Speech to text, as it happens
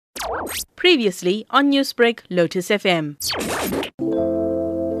Previously on Newsbreak, Lotus FM.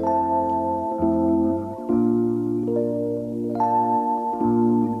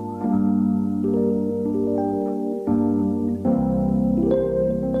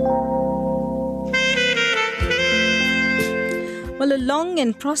 Well, a long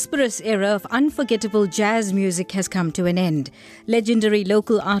and prosperous era of unforgettable jazz music has come to an end. Legendary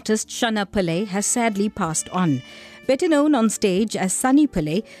local artist Shunna Pillay has sadly passed on. Better known on stage as Sonny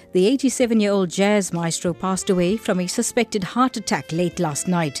Pillay, the 87-year-old jazz maestro passed away from a suspected heart attack late last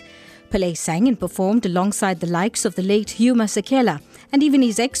night. Pillay sang and performed alongside the likes of the late Hugh Masekela and even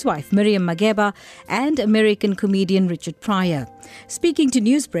his ex-wife Miriam Makeba and American comedian Richard Pryor. Speaking to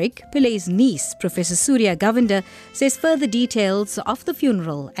Newsbreak, Pillay's niece, Professor Suria Govender, says further details of the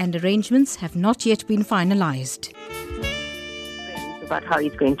funeral and arrangements have not yet been finalised. About how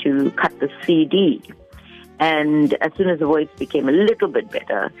he's going to cut the CD. And as soon as the voice became a little bit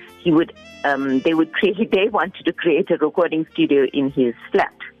better, they wanted to create a recording studio in his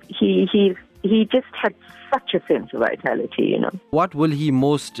flat. He just had such a sense of vitality, you know. What will he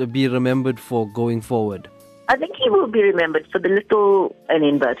most be remembered for going forward? I think he will be remembered for the little, in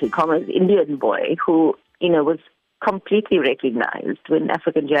inverted commas, Indian boy who, was completely recognized when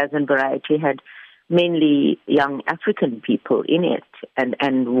African jazz and variety had mainly young African people in it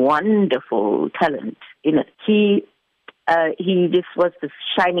and wonderful talent in it. He just was this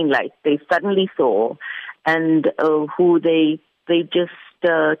shining light they suddenly saw and who they just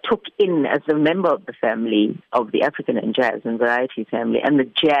took in as a member of the family, of the African and jazz and variety family and the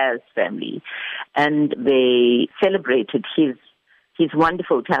jazz family. And they celebrated his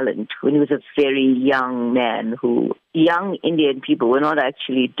wonderful talent when he was a very young man who young Indian people were not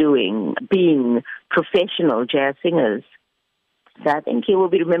actually being professional jazz singers. So I think he will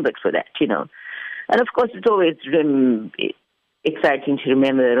be remembered for that, And of course, it's always exciting to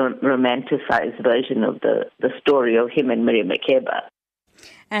remember the romanticized version of the story of him and Miriam Makeba.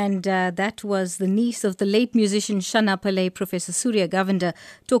 And that was the niece of the late musician Shunna Pillay, Professor Suria Govender,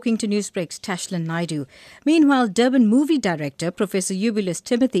 talking to Newsbreak's Tashlan Naidoo. Meanwhile, Durban movie director Professor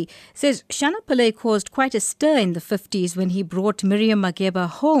Timothy says Shunna Pillay caused quite a stir in the 50s when he brought Miriam Makeba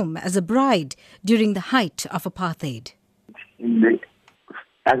home as a bride during the height of apartheid.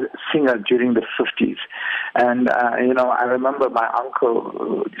 As a singer during the 50s. And, I remember my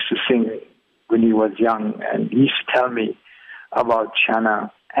uncle used to sing when he was young, and he used to tell me about Shunna.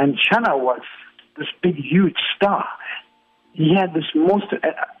 And Shunna was this big, huge star. He had this most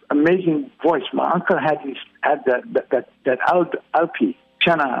amazing voice. My uncle had that LP,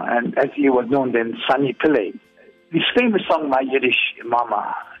 Shunna, and as he was known then, Sonny Pillay. This famous song, My Yiddish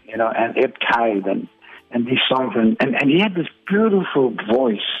Mama, and Eb Tide, and these songs. And he had this beautiful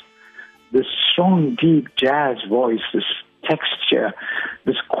voice, this strong, deep jazz voice, this texture,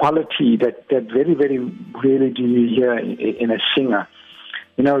 this quality that very, very rarely do you hear in a singer.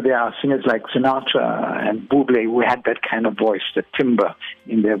 There are singers like Sinatra and Bublé who had that kind of voice, the timbre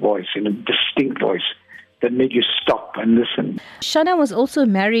in their voice, distinct voice that made you stop and listen. Shunna was also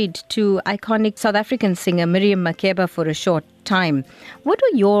married to iconic South African singer Miriam Makeba for a short time. What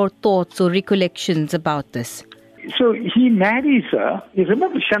were your thoughts or recollections about this? So he marries her. You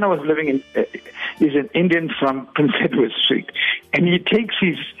remember Shunna was living he's an Indian from Prince Edward Street, and he takes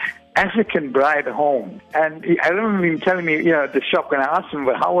his African bride home. And I remember him telling me, at the shop, when I asked him,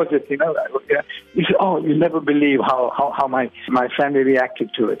 well, how was it, he said, oh, you'll never believe how my family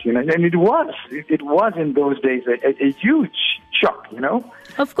reacted to it, and it was in those days a huge shock,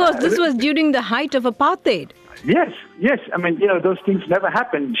 Of course, this was during the height of apartheid. Yes. I mean, those things never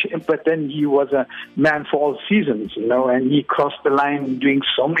happened. But then he was a man for all seasons, and he crossed the line doing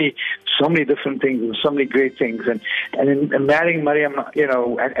so many different things and so many great things. And in marrying Miriam,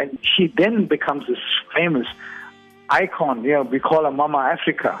 and she then becomes this famous icon. We call her Mama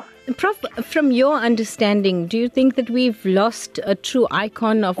Africa. Prof, from your understanding, do you think that we've lost a true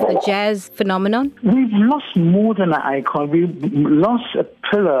icon of the jazz phenomenon? We've lost more than an icon. We've lost a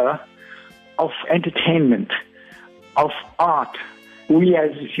pillar of entertainment, of art. We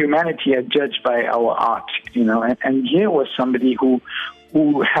as humanity are judged by our art, and here was somebody who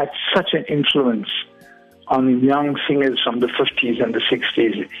had such an influence on young singers from the 50s and the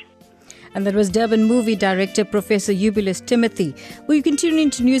 60s. And that was Durban movie director Professor Timothy. We'll continue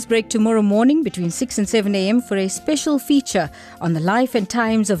into Newsbreak tomorrow morning between 6 and 7 a.m. for a special feature on the life and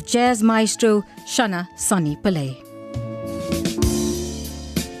times of jazz maestro Shunna Sonny Pillay.